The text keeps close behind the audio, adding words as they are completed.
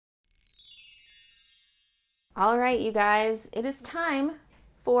All right, you guys, it is time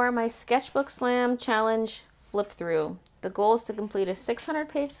for my Sketchbook Slam Challenge flip through. The goal is to complete a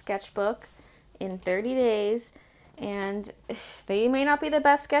 600-page sketchbook in 30 days, and they may not be the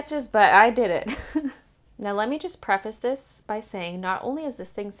best sketches, but I did it. Now, let me just preface this by saying not only is this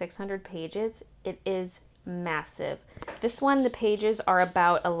thing 600 pages, it is massive. This one, the pages are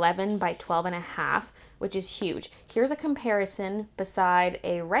about 11 by 12 and a half, which is huge. Here's a comparison beside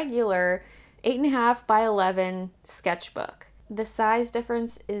a regular 8.5 by 11 sketchbook. The size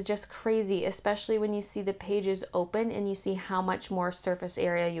difference is just crazy, especially when you see the pages open and you see how much more surface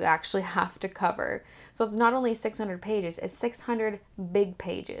area you actually have to cover. So it's not only 600 pages, it's 600 big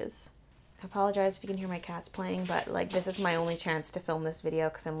pages. I apologize if you can hear my cats playing, but like this is my only chance to film this video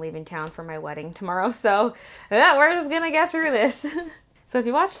because I'm leaving town for my wedding tomorrow. So yeah, we're just gonna get through this. So if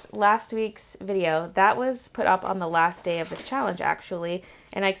you watched last week's video, that was put up on the last day of this challenge actually,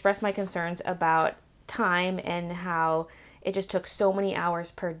 and I expressed my concerns about time and how it just took so many hours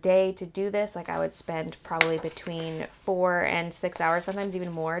per day to do this. Like I would spend probably between 4 and 6 hours, sometimes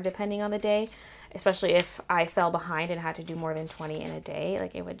even more depending on the day, especially if I fell behind and had to do more than 20 in a day.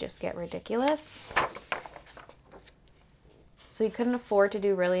 Like it would just get ridiculous. So you couldn't afford to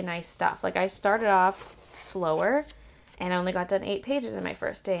do really nice stuff. Like I started off slower and I only got done 8 pages in my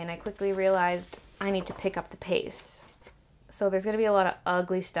first day, and I quickly realized I need to pick up the pace. So there's going to be a lot of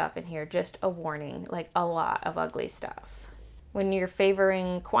ugly stuff in here, just a warning, like a lot of ugly stuff. When you're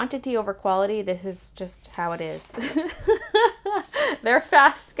favoring quantity over quality, this is just how it is. They're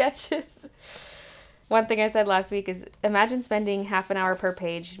fast sketches. One thing I said last week is imagine spending half an hour per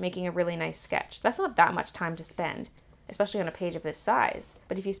page making a really nice sketch. That's not that much time to spend, especially on a page of this size.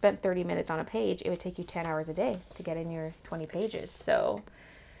 But if you spent 30 minutes on a page, it would take you 10 hours a day to get in your 20 pages. So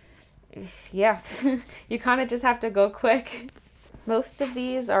yeah, you kind of just have to go quick. Most of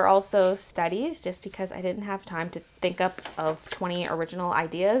these are also studies just because I didn't have time to think up of 20 original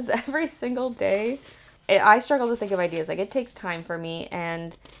ideas every single day. I struggle to think of ideas. Like it takes time for me,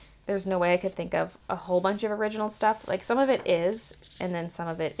 and there's no way I could think of a whole bunch of original stuff. Like some of it is, and then some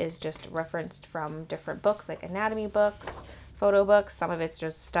of it is just referenced from different books, like anatomy books, photo books. Some of it's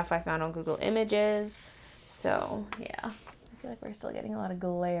just stuff I found on Google Images. So yeah, I feel like we're still getting a lot of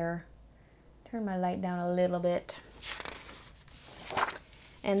glare. Turn my light down a little bit.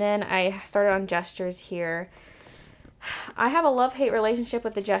 And then I started on gestures here. I have a love-hate relationship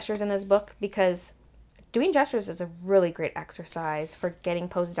with the gestures in this book because doing gestures is a really great exercise for getting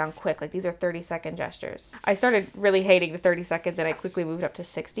poses down quick. Like these are 30-second gestures. I started really hating the 30 seconds and I quickly moved up to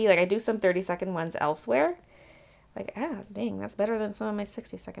 60. Like I do some 30-second ones elsewhere. Like, dang, that's better than some of my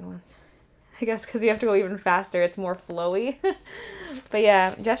 60-second ones. I guess because you have to go even faster. It's more flowy. But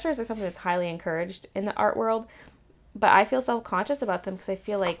yeah, gestures are something that's highly encouraged in the art world. But I feel self-conscious about them because I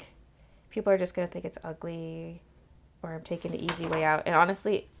feel like people are just going to think it's ugly or I'm taking the easy way out. And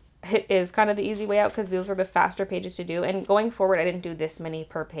honestly, it is kind of the easy way out because those are the faster pages to do. And going forward, I didn't do this many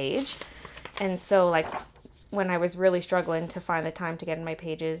per page. And so like when I was really struggling to find the time to get in my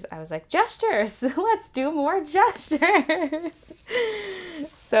pages, I was like, gestures, let's do more gestures.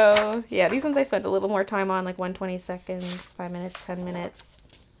 So yeah, these ones I spent a little more time on, like 120 seconds, 5 minutes, 10 minutes.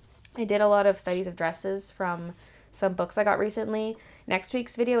 I did a lot of studies of dresses from some books I got recently. Next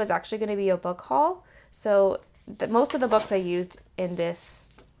week's video is actually going to be a book haul. So most of the books I used in this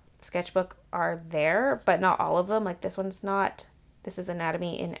sketchbook are there, but not all of them. Like this one's not. This is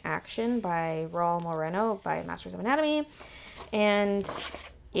Anatomy in Action by Raul Moreno by Masters of Anatomy. And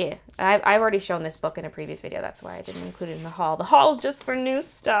yeah, I've already shown this book in a previous video. That's why I didn't include it in the haul. The haul is just for new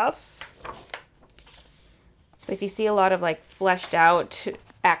stuff. So if you see a lot of like fleshed out,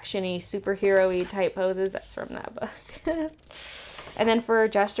 action-y, superhero-y type poses, that's from that book. And then for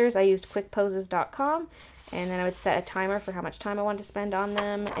gestures, I used quickposes.com. And then I would set a timer for how much time I wanted to spend on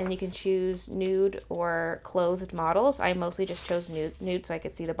them. And you can choose nude or clothed models. I mostly just chose nude so I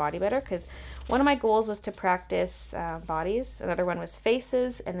could see the body better, because one of my goals was to practice bodies. Another one was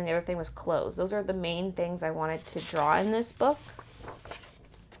faces. And then the other thing was clothes. Those are the main things I wanted to draw in this book.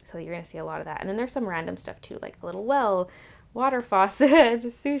 So you're going to see a lot of that. And then there's some random stuff too, like a little well, water faucet,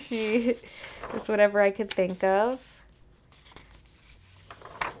 sushi, just whatever I could think of.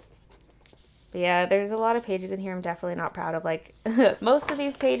 But yeah, there's a lot of pages in here I'm definitely not proud of. Like, most of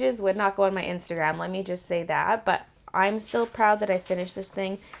these pages would not go on my Instagram, let me just say that. But I'm still proud that I finished this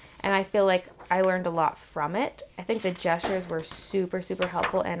thing, and I feel like I learned a lot from it. I think the gestures were super, super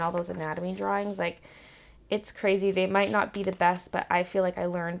helpful, and all those anatomy drawings. Like, it's crazy. They might not be the best, but I feel like I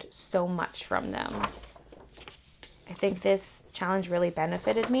learned so much from them. I think this challenge really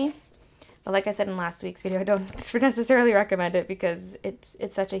benefited me. But like I said in last week's video, I don't necessarily recommend it because it's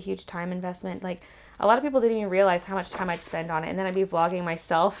such a huge time investment. Like, a lot of people didn't even realize how much time I'd spend on it. And then I'd be vlogging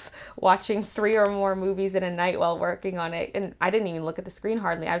myself watching 3 or more movies in a night while working on it. And I didn't even look at the screen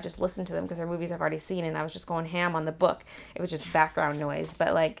hardly. I would just listen to them because they're movies I've already seen, and I was just going ham on the book. It was just background noise.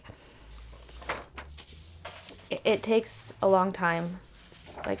 But like, it takes a long time.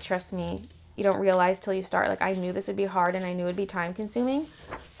 Like, trust me, you don't realize till you start. Like, I knew this would be hard and I knew it would be time consuming,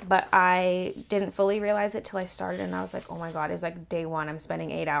 but I didn't fully realize it till I started, and I was like, oh my God, it was like day 1, I'm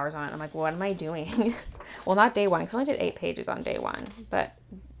spending 8 hours on it. I'm like, what am I doing? Well, not day 1, because I only did 8 pages on day 1, but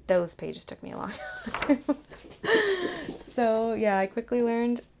those pages took me a long time. So yeah, I quickly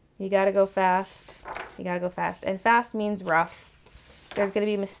learned you gotta go fast. You gotta go fast. And fast means rough. There's going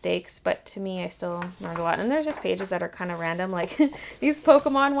to be mistakes, but to me, I still learned a lot. And there's just pages that are kind of random, like these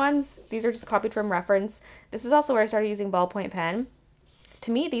Pokemon ones. These are just copied from reference. This is also where I started using ballpoint pen.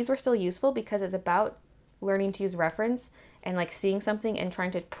 To me, these were still useful because it's about learning to use reference and like seeing something and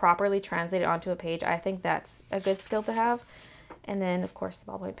trying to properly translate it onto a page. I think that's a good skill to have. And then, of course,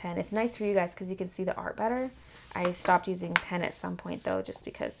 the ballpoint pen. It's nice for you guys because you can see the art better. I stopped using pen at some point, though, just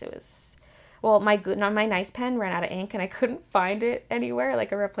because it was... Well, my nice pen ran out of ink and I couldn't find it anywhere,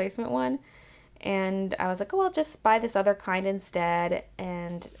 like a replacement one. And I was like, oh, I'll just buy this other kind instead.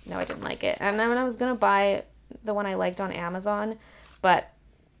 And no, I didn't like it. And then I was going to buy the one I liked on Amazon, but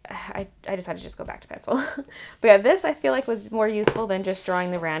I decided to just go back to pencil. But yeah, this I feel like was more useful than just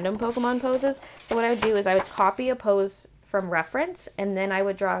drawing the random Pokemon poses. So what I would do is I would copy a pose from reference, and then I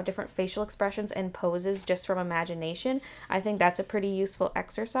would draw different facial expressions and poses just from imagination. I think that's a pretty useful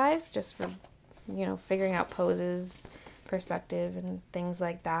exercise just for, you know, figuring out poses, perspective, and things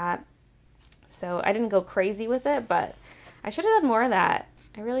like that. So I didn't go crazy with it, but I should have done more of that.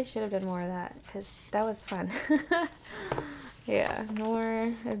 I really should have done more of that because that was fun. Yeah,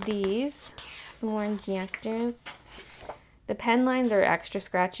 more of these, more gestures. The pen lines are extra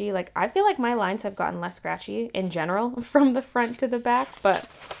scratchy. Like, I feel like my lines have gotten less scratchy in general from the front to the back, but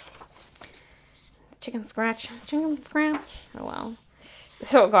chicken scratch, oh well.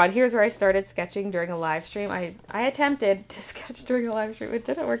 So, God, here's where I started sketching during a live stream. I attempted to sketch during a live stream. It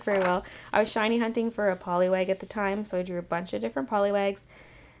didn't work very well. I was shiny hunting for a polywag at the time, so I drew a bunch of different polywags.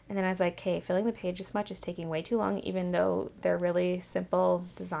 And then I was like, hey, filling the page this much is taking way too long. Even though they're really simple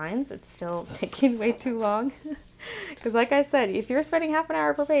designs, it's still taking way too long. Because like I said, if you're spending half an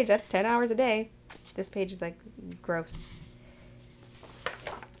hour per page, that's 10 hours a day. This page is like gross.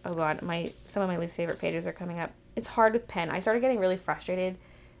 Oh God, some of my least favorite pages are coming up. It's hard with pen. I started getting really frustrated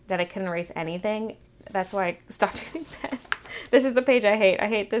that I couldn't erase anything. That's why I stopped using pen. This is the page I hate. I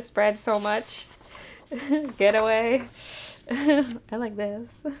hate this spread so much. Get away. I like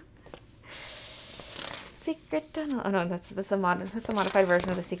this. Secret Tunnel. Oh no, that's a modified version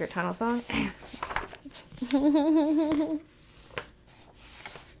of the Secret Tunnel song.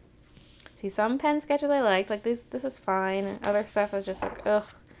 See, some pen sketches I liked. Like this is fine. Other stuff I was just like, ugh.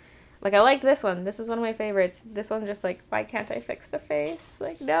 Like, I liked this one. This is one of my favorites. This one's just like, why can't I fix the face?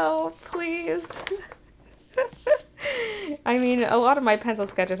 Like, no, please. I mean, a lot of my pencil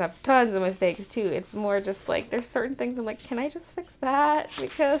sketches have tons of mistakes, too. It's more just like, there's certain things I'm like, can I just fix that?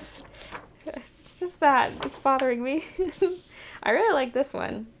 Because it's just that. It's bothering me. I really like this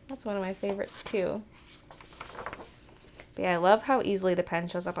one. That's one of my favorites, too. But yeah, I love how easily the pen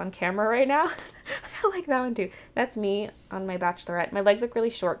shows up on camera right now. I like that one too. That's me on my bachelorette. My legs look really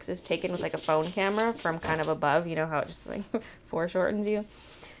short because it's taken with like a phone camera from kind of above. You know how it just like foreshortens you.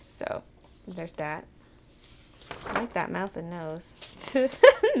 So there's that. I like that mouth and nose.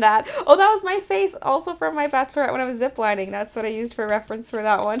 That was my face also from my bachelorette when I was ziplining. That's what I used for reference for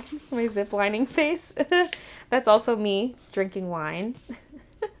that one. It's my ziplining face. That's also me drinking wine.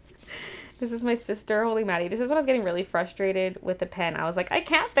 This is my sister, Holy Maddie. This is when I was getting really frustrated with the pen. I was like, I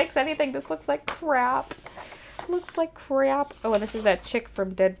can't fix anything. This looks like crap. Looks like crap. Oh, and this is that chick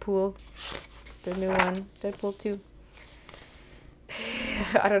from Deadpool. The new one. Deadpool 2.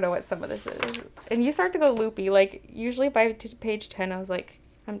 I don't know what some of this is. And you start to go loopy. Like, usually by page 10, I was like,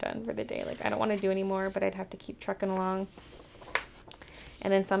 I'm done for the day. Like, I don't want to do anymore, but I'd have to keep trucking along.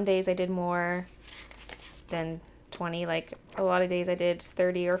 And then some days I did more than 20. Like, a lot of days I did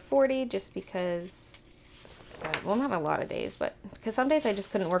 30 or 40 just because, well, not a lot of days, but because some days I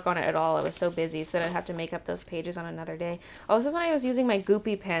just couldn't work on it at all. I was so busy, so then I'd have to make up those pages on another day. Oh, this is when I was using my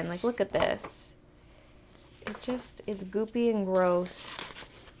goopy pen. Like, look at this. It's goopy and gross.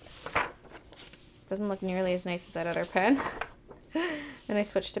 Doesn't look nearly as nice as that other pen. Then I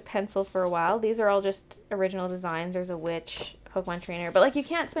switched to pencil for a while. These are all just original designs. There's a witch, Pokemon trainer, but like, you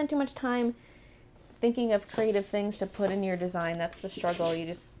can't spend too much time thinking of creative things to put in your design. That's the struggle. You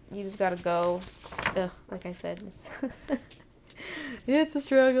just you just gotta go. Ugh, like I said, it's a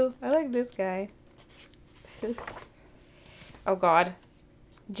struggle. I like this guy. Oh God,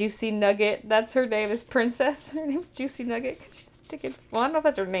 Juicy Nugget. That's her name, is Princess. Her name's Juicy Nugget. She's digging. Well, I don't know if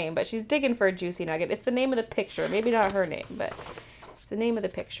that's her name, but she's digging for a Juicy Nugget. It's the name of the picture. Maybe not her name, but it's the name of the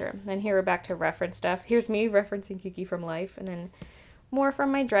picture. And here we're back to reference stuff. Here's me referencing Kiki from Life, and then more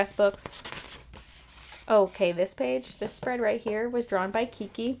from my dress books. Okay, this page, this spread right here was drawn by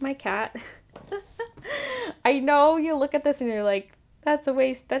Kiki, my cat. I know you look at this and you're like, that's a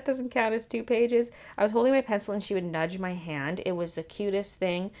waste. That doesn't count as 2 pages. I was holding my pencil and she would nudge my hand. It was the cutest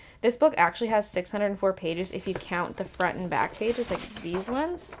thing. This book actually has 604 pages if you count the front and back pages, like these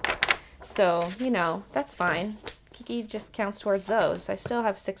ones. So, you know, that's fine. Kiki just counts towards those. I still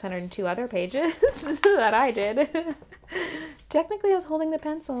have 602 other pages that I did. Technically, I was holding the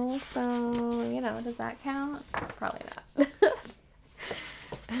pencil, so, you know, does that count? Probably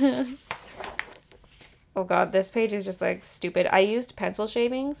not. Oh God, this page is just like stupid. I used pencil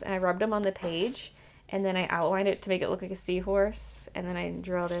shavings and I rubbed them on the page and then I outlined it to make it look like a seahorse. And then I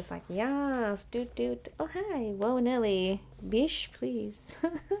drew all this like, yes, doot doot. Oh, hi. Whoa, Nelly. Bish, please.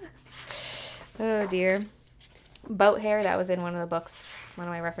 Oh dear. Boat hair, that was in one of the books, one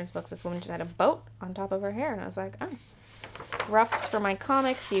of my reference books. This woman just had a boat on top of her hair and I was like, oh. Roughs for my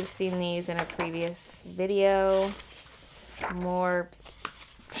comics. You've seen these in a previous video. More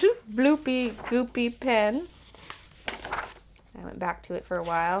bloopy goopy pen. I went back to it for a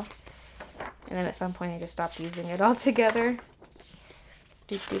while and then at some point I just stopped using it altogether.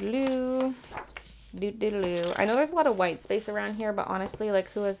 Doot-doodaloo. Doot-doodaloo. I know there's a lot of white space around here, but honestly,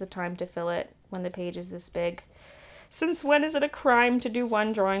 like, who has the time to fill it when the page is this big? Since when is it a crime to do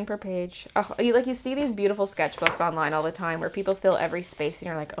 1 drawing per page? Oh, you see these beautiful sketchbooks online all the time where people fill every space and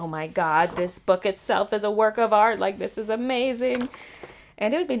you're like, oh my God, this book itself is a work of art. Like, this is amazing.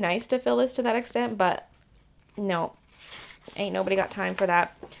 And it would be nice to fill this to that extent, but no, ain't nobody got time for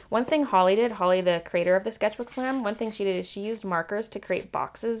that. One thing Holly did, Holly, the creator of the Sketchbook Slam, one thing she did is she used markers to create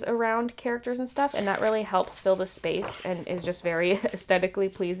boxes around characters and stuff, and that really helps fill the space and is just very aesthetically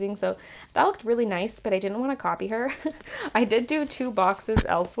pleasing. So that looked really nice, but I didn't want to copy her. I did do 2 boxes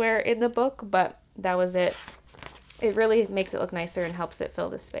elsewhere in the book, but that was it. It really makes it look nicer and helps it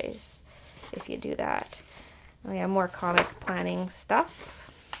fill the space if you do that. Oh yeah, more comic planning stuff.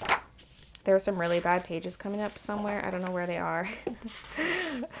 There are some really bad pages coming up somewhere. I don't know where they are.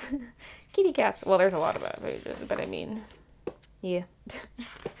 Kitty cats. Well, there's a lot of bad pages, but I mean, yeah.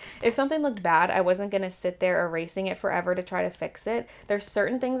 If something looked bad, I wasn't going to sit there erasing it forever to try to fix it. There's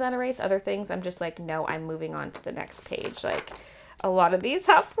certain things I'd erase. Other things I'm just like, no, I'm moving on to the next page. Like, a lot of these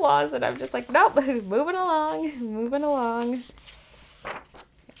have flaws and I'm just like, nope, moving along, moving along.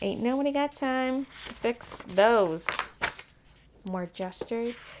 Ain't nobody got time to fix those. More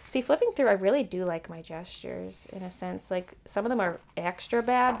gestures. See, flipping through, I really do like my gestures in a sense. Like, some of them are extra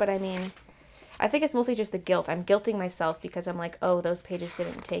bad, but I mean, I think it's mostly just the guilt. I'm guilting myself because I'm like, oh, those pages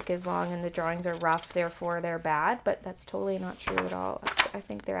didn't take as long and the drawings are rough, therefore they're bad. But that's totally not true at all. I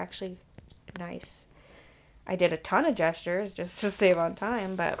think they're actually nice. I did a ton of gestures just to save on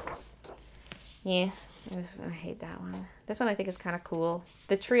time, but yeah. I hate that one. This one I think is kind of cool.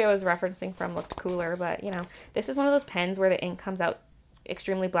 The tree I was referencing from looked cooler, but you know, this is one of those pens where the ink comes out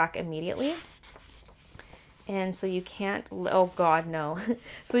extremely black immediately. And so you can't, oh God, no.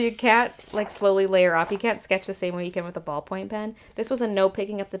 So you can't like slowly layer up. You can't sketch the same way you can with a ballpoint pen. This was a no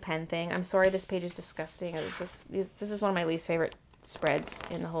picking up the pen thing. I'm sorry this page is disgusting. This is one of my least favorite spreads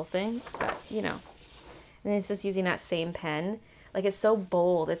in the whole thing, but you know. And it's just using that same pen. Like, it's so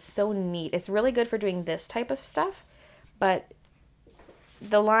bold. It's so neat. It's really good for doing this type of stuff, but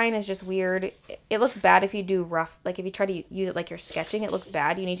the line is just weird. It looks bad if you do rough, like if you try to use it like you're sketching, it looks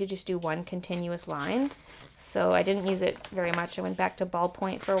bad. You need to just do one continuous line. So I didn't use it very much. I went back to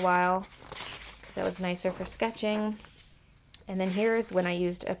ballpoint for a while because that was nicer for sketching. And then here's when I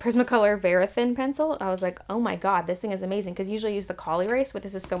used a Prismacolor Verithin pencil. I was like, oh my God, this thing is amazing. Because usually I use the Col Erase, but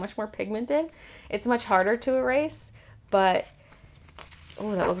this is so much more pigmented. It's much harder to erase, but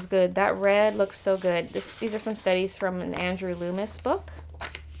oh, that looks good. That red looks so good. These are some studies from an Andrew Loomis book.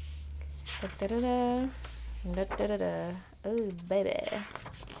 Da-da-da-da. Da-da-da-da. Oh, baby.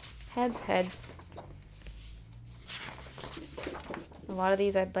 Heads, heads. A lot of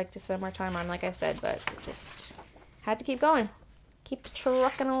these I'd like to spend more time on, like I said, but just had to keep going. Keep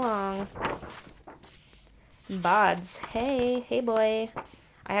trucking along. Bods. Hey boy.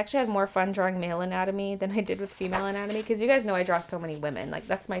 I actually had more fun drawing male anatomy than I did with female anatomy because you guys know I draw so many women. Like,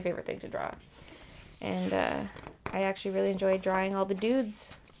 that's my favorite thing to draw. And I actually really enjoyed drawing all the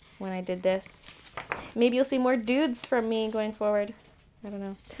dudes when I did this. Maybe you'll see more dudes from me going forward. I don't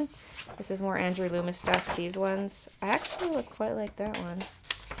know. This is more Andrew Loomis stuff. These ones, I actually look quite like that one.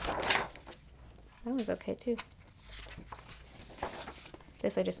 That one's okay too.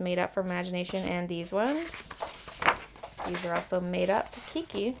 This I just made up for imagination, and these ones. These are also made up.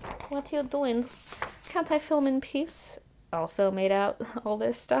 Kiki, what you doing? Can't I film in peace? Also made out all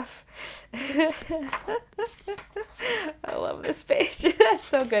this stuff. I love this page. That's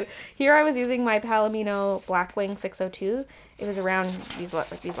so good. Here I was using my Palomino Blackwing 602. It was around these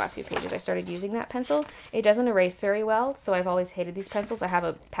last few pages I started using that pencil. It doesn't erase very well, so I've always hated these pencils. I have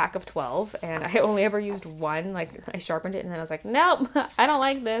a pack of 12, and I only ever used one. Like, I sharpened it, and then I was like, nope, I don't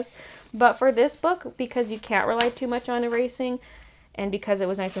like this. But for this book, because you can't rely too much on erasing, and because it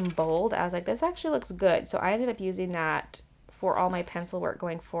was nice and bold, I was like, this actually looks good. So I ended up using that for all my pencil work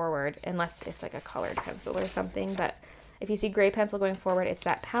going forward, unless it's like a colored pencil or something. But if you see gray pencil going forward, it's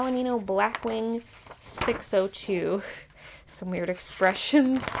that Palomino Blackwing 602. Some weird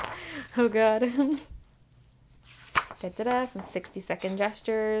expressions. Oh god. Da-da-da, some 60-second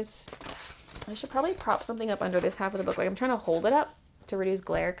gestures. I should probably prop something up under this half of the book. Like, I'm trying to hold it up to reduce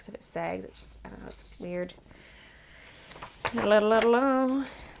glare, because if it sags, it's just, I don't know, it's weird. La-la-la-la.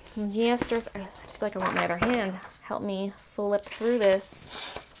 Gestures. I just feel like I want my other hand. Help me flip through this.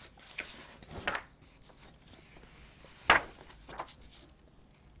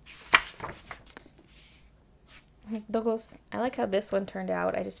 Doggos. I like how this one turned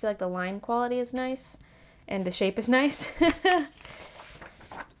out. I just feel like the line quality is nice and the shape is nice.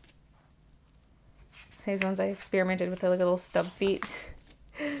 These ones I experimented with, like little stub feet.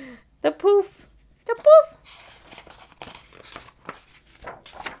 The poof. The poof.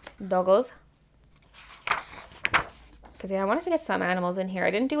 Doggos. Because, yeah, I wanted to get some animals in here.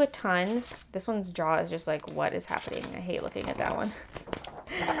 I didn't do a ton. This one's jaw is just like, what is happening? I hate looking at that one.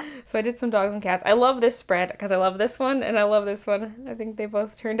 So I did some dogs and cats. I love this spread because I love this one and I love this one. I think they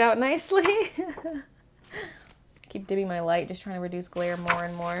both turned out nicely. Keep dimming my light, just trying to reduce glare more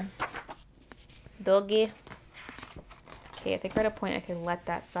and more. Doggy. Okay, I think we're at a point I can let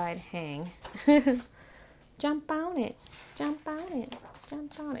that side hang. Jump on it. Jump on it.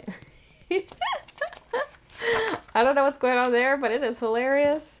 Jump on it. I don't know what's going on there, but it is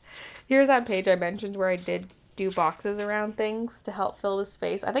hilarious. Here's that page I mentioned where I did do boxes around things to help fill the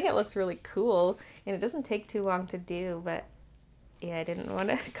space. I think it looks really cool, and it doesn't take too long to do, but yeah, I didn't want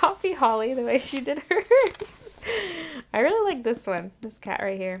to copy Holly the way she did hers. I really like this one, this cat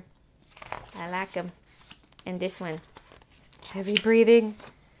right here. I like him. And this one. Heavy breathing.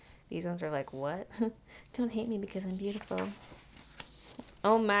 These ones are like, what? Don't hate me because I'm beautiful.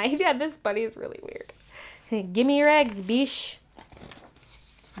 Oh my, yeah, this bunny is really weird. Hey, give me your eggs, bish.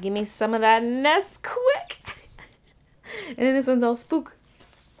 Give me some of that Nesquik. And then this one's all spook.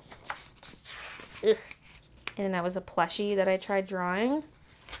 Ugh. And then that was a plushie that I tried drawing.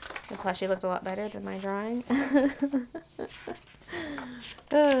 The plushie looked a lot better than my drawing.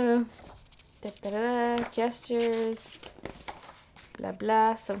 Da, da, da, gestures. Blah,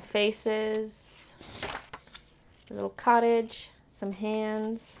 blah. Some faces. A little cottage. Some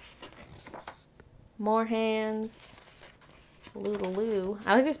hands. More hands. Loo-loo.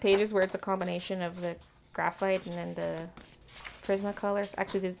 I like these pages where it's a combination of the graphite and then the Prismacolors.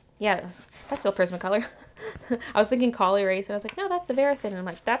 Actually, these, yeah, that's still Prismacolor. I was thinking Collie Race, and I was like, no, that's the Verithin. And I'm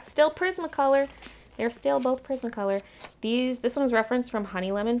like, that's still Prismacolor. They're still both Prismacolor. This one was referenced from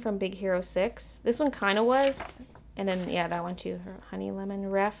Honey Lemon from Big Hero 6. This one kind of was. And then, yeah, that one too, her Honey Lemon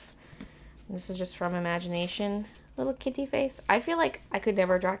ref. And this is just from Imagination. Little kitty face. I feel like I could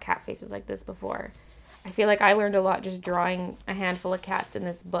never draw cat faces like this before. I feel like I learned a lot just drawing a handful of cats in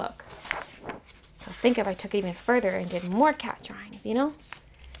this book. So think if I took it even further and did more cat drawings, you know?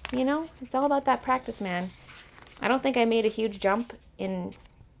 You know, it's all about that practice, man. I don't think I made a huge jump in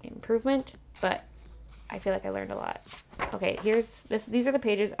improvement, but I feel like I learned a lot. Okay, here's this. These are the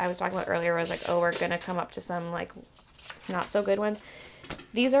pages I was talking about earlier where I was like, oh, we're going to come up to some like not so good ones.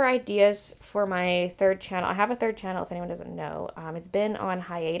 These are ideas for my third channel. I have a third channel if anyone doesn't know. It's been on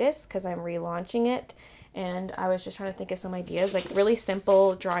hiatus because I'm relaunching it. And I was just trying to think of some ideas, like really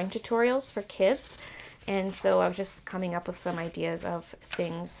simple drawing tutorials for kids. And so I was just coming up with some ideas of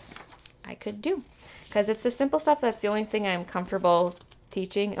things I could do. Because it's the simple stuff that's the only thing I'm comfortable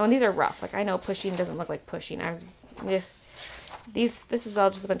teaching. Oh, and these are rough. Like, I know pushing doesn't look like pushing. This is all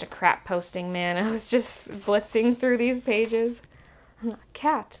just a bunch of crap posting, man. I was just blitzing through these pages.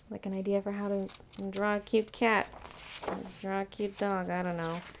 Cat, like an idea for how to draw a cute cat. Draw a cute dog, I don't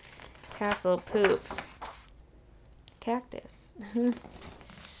know. Castle poop. Cactus.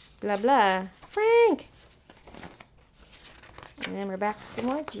 Blah, blah. Frank! And then we're back to some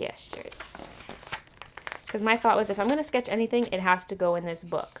more gestures. Because my thought was, if I'm going to sketch anything, it has to go in this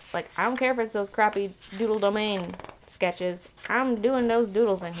book. Like, I don't care if it's those crappy Doodle Domain sketches. I'm doing those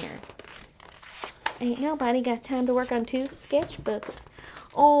doodles in here. Ain't nobody got time to work on 2 sketchbooks.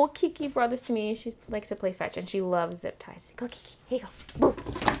 Oh, Kiki brought this to me. She likes to play fetch, and she loves zip ties. Go, Kiki. Here you go.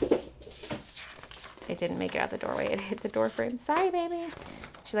 Boom. It didn't make it out the doorway. It hit the door frame. Sorry, baby.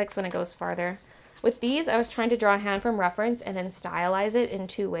 She likes when it goes farther. With these, I was trying to draw a hand from reference and then stylize it in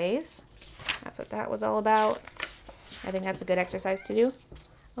 2 ways. That's what that was all about. I think that's a good exercise to do.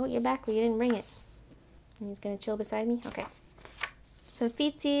 Oh, you're back, but you didn't bring it. And he's gonna chill beside me? Okay. Some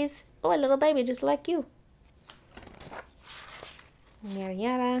feetsies. Oh, a little baby just like you. Yada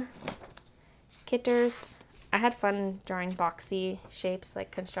yada. Kitters. I had fun drawing boxy shapes like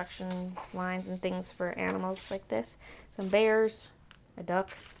construction lines and things for animals like this. Some bears, a duck.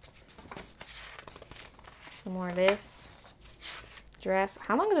 Some more of this. Dress.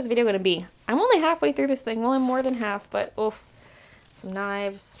 How long is this video going to be? I'm only halfway through this thing. Well, I'm more than half, but oof. Some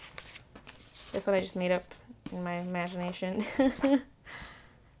knives. This one I just made up in my imagination.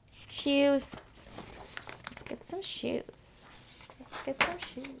 Shoes. Let's get some shoes. Let's get some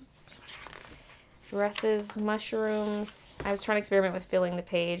shoes. Dresses, mushrooms. I was trying to experiment with filling the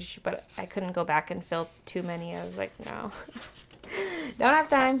page, but I couldn't go back and fill too many. I was like, no. Don't have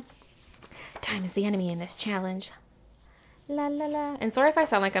time. Time is the enemy in this challenge. La la la. And sorry if I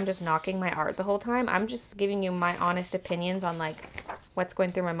sound like I'm just knocking my art the whole time. I'm just giving you my honest opinions on like what's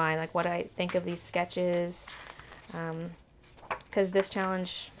going through my mind, like what I think of these sketches. Because this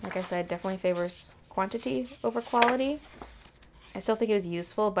challenge, like I said, definitely favors quantity over quality. I still think it was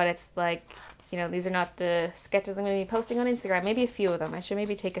useful, but it's like, you know, these are not the sketches I'm going to be posting on Instagram. Maybe a few of them. I should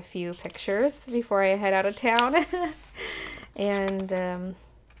maybe take a few pictures before I head out of town. And that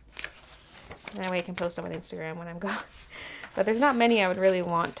way I can post them on Instagram when I'm gone. But there's not many I would really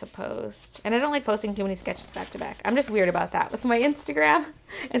want to post. And I don't like posting too many sketches back to back. I'm just weird about that with my Instagram.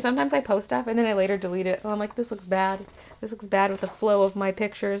 And sometimes I post stuff and then I later delete it. And I'm like, this looks bad. This looks bad with the flow of my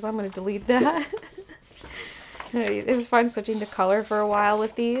pictures. I'm going to delete that. This is fun switching to color for a while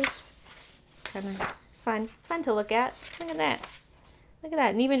with these. It's kind of fun. It's fun to look at. Look at that. Look at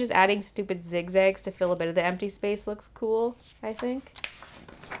that. And even just adding stupid zigzags to fill a bit of the empty space looks cool, I think.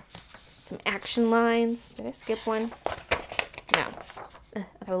 Some action lines. Did I skip one? No. I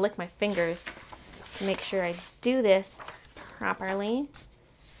gotta lick my fingers to make sure I do this properly.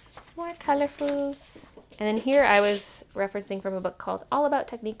 More colorfuls. And then here I was referencing from a book called All About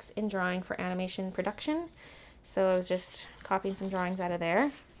Techniques in Drawing for Animation Production. So I was just copying some drawings out of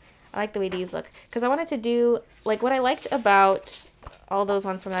there. I like the way these look. Because I wanted to do, like, what I liked about all those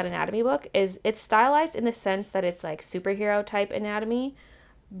ones from that anatomy book is it's stylized in the sense that it's like superhero type anatomy,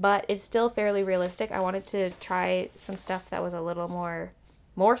 but it's still fairly realistic. I wanted to try some stuff that was a little more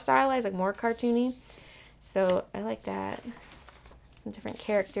stylized, like more cartoony. So I like that. Some different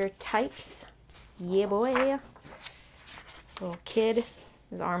character types. Yeah, boy. Little kid.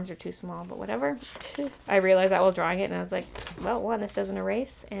 His arms are too small, but whatever. I realized that while drawing it, and I was like, well, 1, this doesn't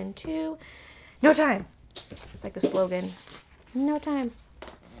erase, and 2, no time. It's like the slogan. No time.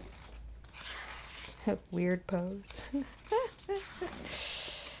 Weird pose.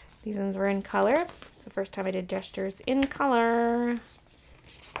 These ones were in color. It's the first time I did gestures in color.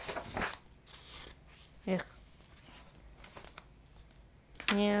 Ugh.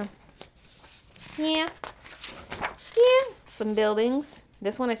 Yeah. Yeah. Yeah. Some buildings.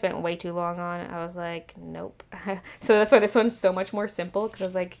 This one I spent way too long on. I was like, nope. So that's why this one's so much more simple, because I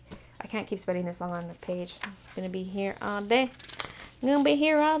was like, I can't keep spending this long on the page. I'm going to be here all day. I'm going to be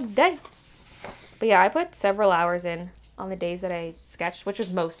here all day. But yeah, I put several hours in on the days that I sketched, which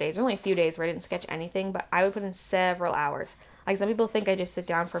was most days. There were only a few days where I didn't sketch anything, but I would put in several hours. Like some people think I just sit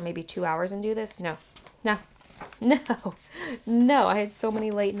down for maybe 2 hours and do this. No, no, no, no. I had so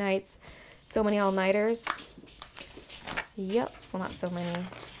many late nights, so many all-nighters. Yep. Well, not so many.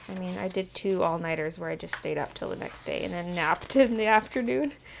 I mean, I did 2 all-nighters where I just stayed up till the next day and then napped in the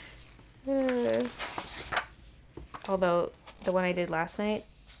afternoon. Although the one I did last night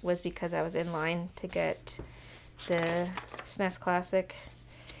was because I was in line to get the SNES Classic.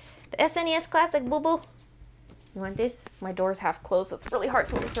 The SNES Classic, boo-boo. You want this? My door's half closed, so it's really hard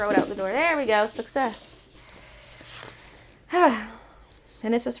for me to throw it out the door. There we go. Success.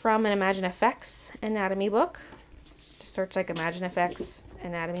 And this is from an Imagine FX anatomy book. Just search like Imagine FX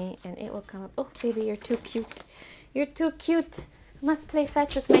anatomy and it will come up. Oh, baby, you're too cute. You're too cute. I must play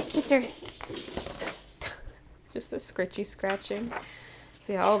fetch with my kitter. Just the scritchy scratching.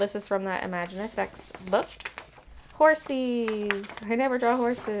 So yeah, all this is from that Imagine FX book. Horsies. I never draw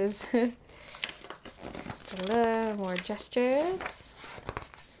horses. More gestures.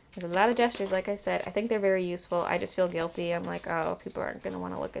 There's a lot of gestures, like I said. I think they're very useful. I just feel guilty. I'm like, oh, people aren't going to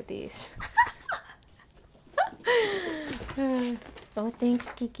want to look at these. Oh,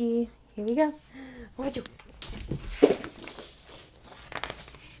 thanks, Kiki. Here we go.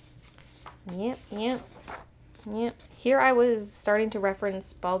 Yep. Here I was starting to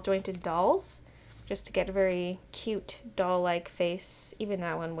reference ball-jointed dolls just to get a very cute doll-like face. Even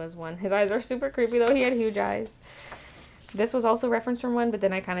that one was one. His eyes are super creepy, though. He had huge eyes. This was also referenced from one, but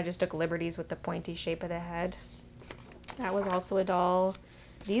then I kind of just took liberties with the pointy shape of the head. That was also a doll.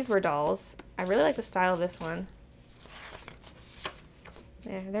 These were dolls. I really like the style of this one.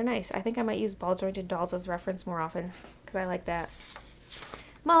 Yeah, they're nice. I think I might use ball-jointed dolls as reference more often because I like that.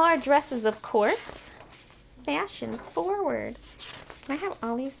 More dresses, of course. Fashion forward. Can I have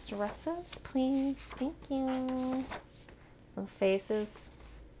all these dresses, please? Thank you. Little faces.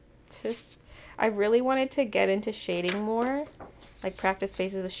 I really wanted to get into shading more, like practice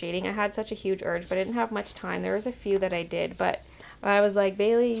faces with shading. I had such a huge urge, but I didn't have much time. There was a few that I did, but I was like,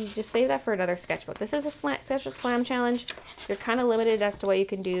 Baylee, just save that for another sketchbook. This is a sketchbook slam challenge. You're kind of limited as to what you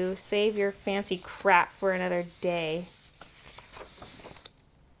can do. Save your fancy crap for another day.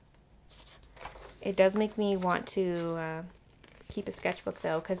 It does make me want to keep a sketchbook,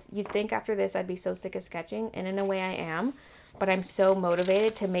 though, because you'd think after this I'd be so sick of sketching, and in a way I am, but I'm so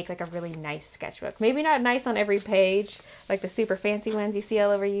motivated to make like a really nice sketchbook. Maybe not nice on every page, like the super fancy ones you see all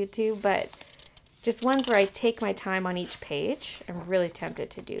over YouTube, but just ones where I take my time on each page. I'm really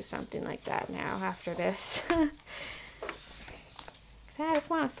tempted to do something like that now after this. Because I just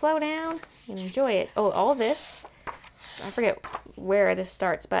want to slow down and enjoy it. Oh, all this, I forget where this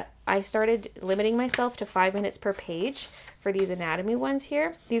starts, but I started limiting myself to 5 minutes per page for these anatomy ones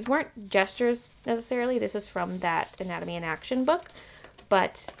here. These weren't gestures necessarily. This is from that Anatomy in Action book,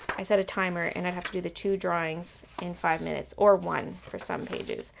 but I set a timer and I'd have to do the 2 drawings in 5 minutes, or 1 for some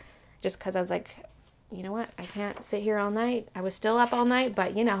pages, just because I was like, you know what, I can't sit here all night. I was still up all night,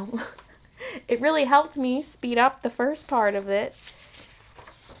 but you know, it really helped me speed up the first part of it.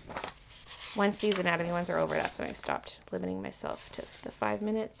 Once these anatomy ones are over, that's when I stopped limiting myself to the 5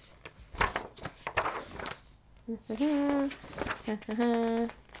 minutes.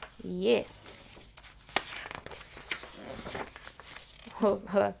 Yeah. Oh,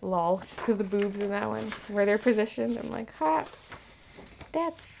 lol, just because the boobs in that one, just where they're positioned. I'm like, ha,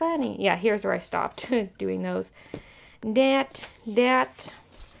 that's funny. Yeah, here's where I stopped doing those. Some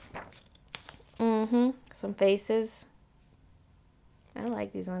faces. I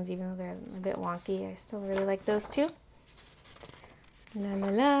like these ones, even though they're a bit wonky. I still really like those too. La la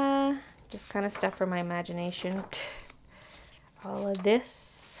la. Just kind of stuff for my imagination. All of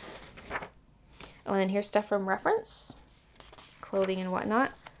this. Oh, and then here's stuff from reference. Clothing and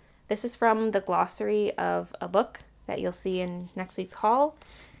whatnot. This is from the glossary of a book that you'll see in next week's haul.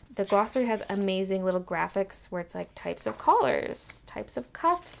 The glossary has amazing little graphics where it's like types of collars, types of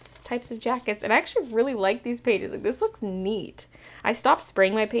cuffs, types of jackets. And I actually really like these pages. Like, this looks neat. I stopped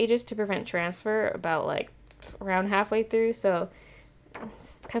spraying my pages to prevent transfer about like around halfway through, so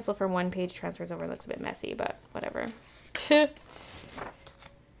pencil from one page transfers over. Looks a bit messy, but whatever. I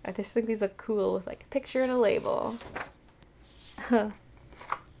just think these look cool with like a picture and a label.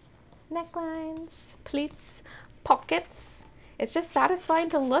 Necklines, pleats, pockets. It's just satisfying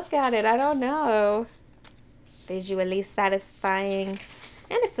to look at it. I don't know. Visually satisfying.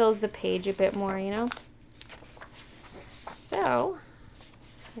 And it fills the page a bit more, you know? So,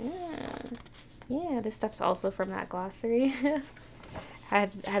 yeah, this stuff's also from that glossary.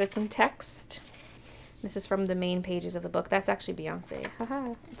 Added some text. This is from the main pages of the book. That's actually Beyonce.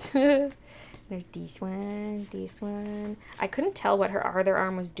 Haha. There's this one. I couldn't tell what her other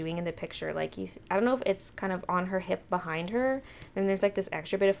arm was doing in the picture. Like, I don't know if it's kind of on her hip behind her. Then there's like this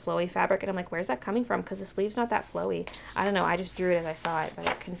extra bit of flowy fabric, and I'm like, where's that coming from? Because the sleeve's not that flowy. I don't know. I just drew it as I saw it, but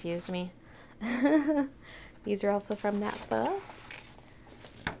it confused me. These are also from that book.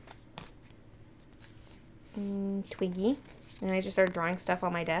 Twiggy. And I just started drawing stuff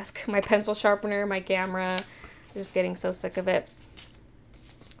on my desk. My pencil sharpener, my camera. I'm just getting so sick of it.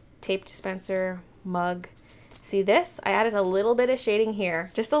 Tape dispenser, mug. See this? I added a little bit of shading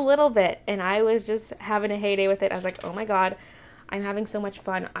here. Just a little bit. And I was just having a heyday with it. I was like, oh my god, I'm having so much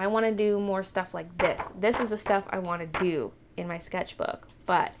fun. I want to do more stuff like this. This is the stuff I want to do in my sketchbook.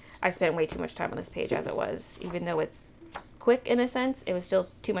 But I spent way too much time on this page as it was. Even though it's quick in a sense, it was still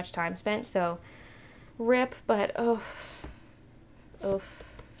too much time spent. So, rip. But, oh.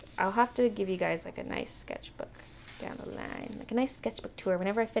 I'll have to give you guys like a nice sketchbook down the line, like a nice sketchbook tour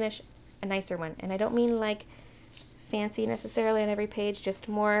whenever I finish a nicer one. And I don't mean like fancy necessarily on every page, just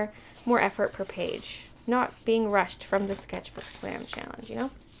more effort per page, not being rushed from the sketchbook slam challenge, you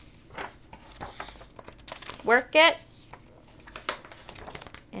know. work it.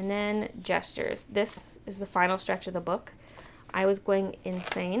 And then gestures. This is the final stretch of the book. I was going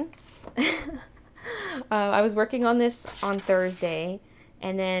insane. I was working on this on Thursday,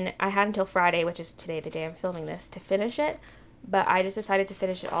 and then I had until Friday, which is today, the day I'm filming this, to finish it. But I just decided to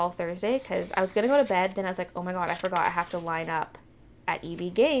finish it all Thursday because I was going to go to bed. Then I was like, oh my God, I forgot I have to line up at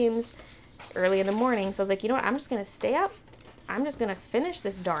EB Games early in the morning. So I was like, you know what? I'm just going to stay up. I'm just going to finish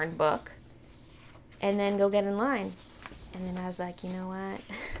this darn book and then go get in line. And then I was like, you know what?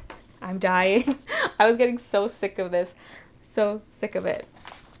 I'm dying. I was getting so sick of this. So sick of it.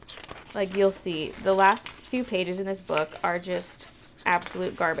 Like, you'll see, the last few pages in this book are just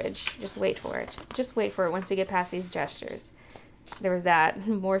absolute garbage. Just wait for it. Just wait for it once we get past these gestures. There was that,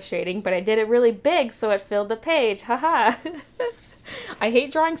 more shading, but I did it really big so it filled the page. Haha. I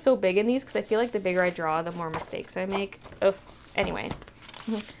hate drawing so big in these because I feel like the bigger I draw, the more mistakes I make. Oh, anyway.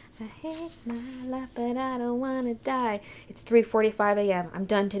 I hate my life, but I don't want to die. It's 3:45 a.m. I'm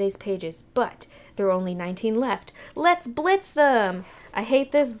done today's pages, but there are only 19 left. Let's blitz them. I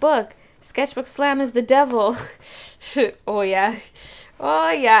hate this book. Sketchbook slam is the devil. Oh, yeah. Oh,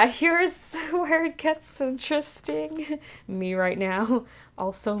 yeah. Here's where it gets interesting. Me right now.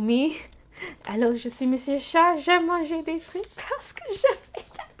 Also me. Allô, je suis Monsieur Chat. J'aime manger des frites parce que j'aime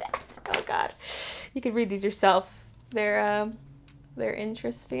la tête. Oh, God. You could read these yourself. They're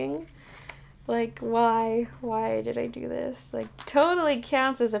interesting. Like, why did I do this? Like, totally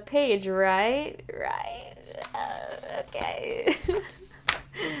counts as a page, right? Right. Okay.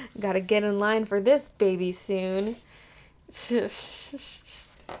 Gotta get in line for this baby soon. So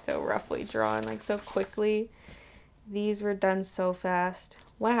roughly drawn, like so quickly. These were done so fast.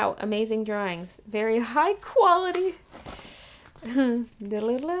 Wow, amazing drawings. Very high quality.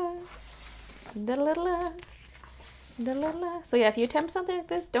 Da-la-la. Da-la-la. So yeah, if you attempt something like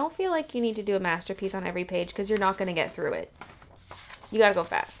this, don't feel like you need to do a masterpiece on every page because you're not going to get through it. You got to go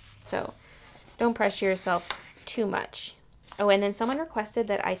fast. So don't pressure yourself too much. Oh, and then someone requested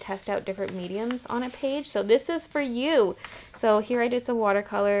that I test out different mediums on a page. So this is for you. So here I did some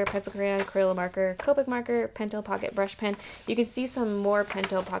watercolor, pencil crayon, Crayola marker, Copic marker, Pentel Pocket brush pen. You can see some more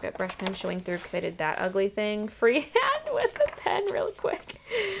Pentel Pocket brush pen showing through because I did that ugly thing freehand with the pen real quick.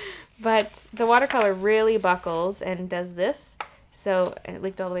 But the watercolor really buckles and does this. So it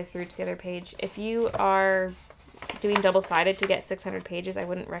leaked all the way through to the other page. If you are doing double-sided to get 600 pages, I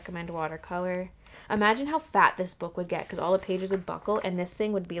wouldn't recommend watercolor. Imagine how fat this book would get because all the pages would buckle and this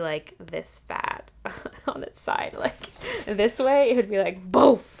thing would be like this fat on its side. Like this way, it would be like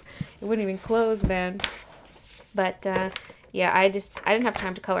boof. It wouldn't even close, man. But yeah, I didn't have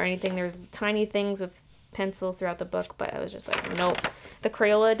time to color anything. There was tiny things with pencil throughout the book, but I was just like, nope. The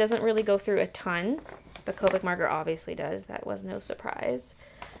Crayola doesn't really go through a ton. The Copic marker obviously does. That was no surprise.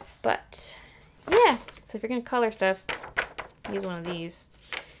 But yeah, so if you're going to color stuff, use one of these.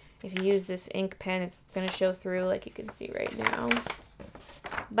 If you use this ink pen, it's going to show through like you can see right now.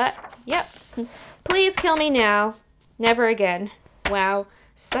 But, yep. Please kill me now. Never again. Wow.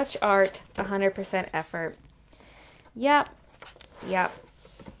 Such art. 100% effort. Yep. Yep.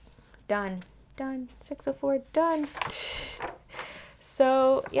 Done. Done. 604. Done.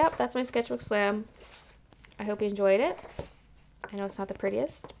 So, yep. That's my sketchbook slam. I hope you enjoyed it. I know it's not the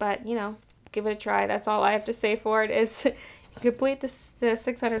prettiest, but, you know, give it a try. That's all I have to say for it is complete the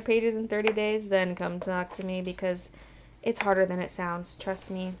 600 pages in 30 days, then come talk to me because it's harder than it sounds. Trust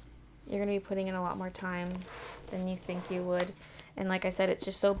me. You're going to be putting in a lot more time than you think you would. And like I said, it's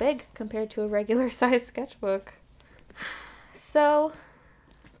just so big compared to a regular size sketchbook. So,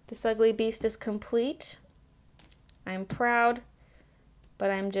 this ugly beast is complete. I'm proud,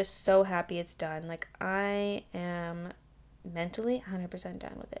 but I'm just so happy it's done. Like, I am mentally 100%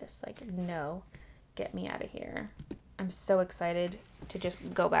 done with this. Like, no, get me out of here. I'm so excited to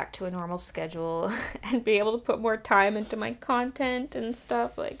just go back to a normal schedule and be able to put more time into my content and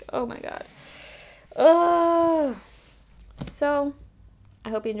stuff. Like, oh my God. Oh. So, I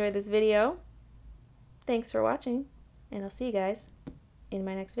hope you enjoyed this video. Thanks for watching, and I'll see you guys in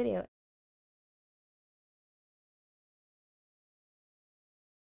my next video.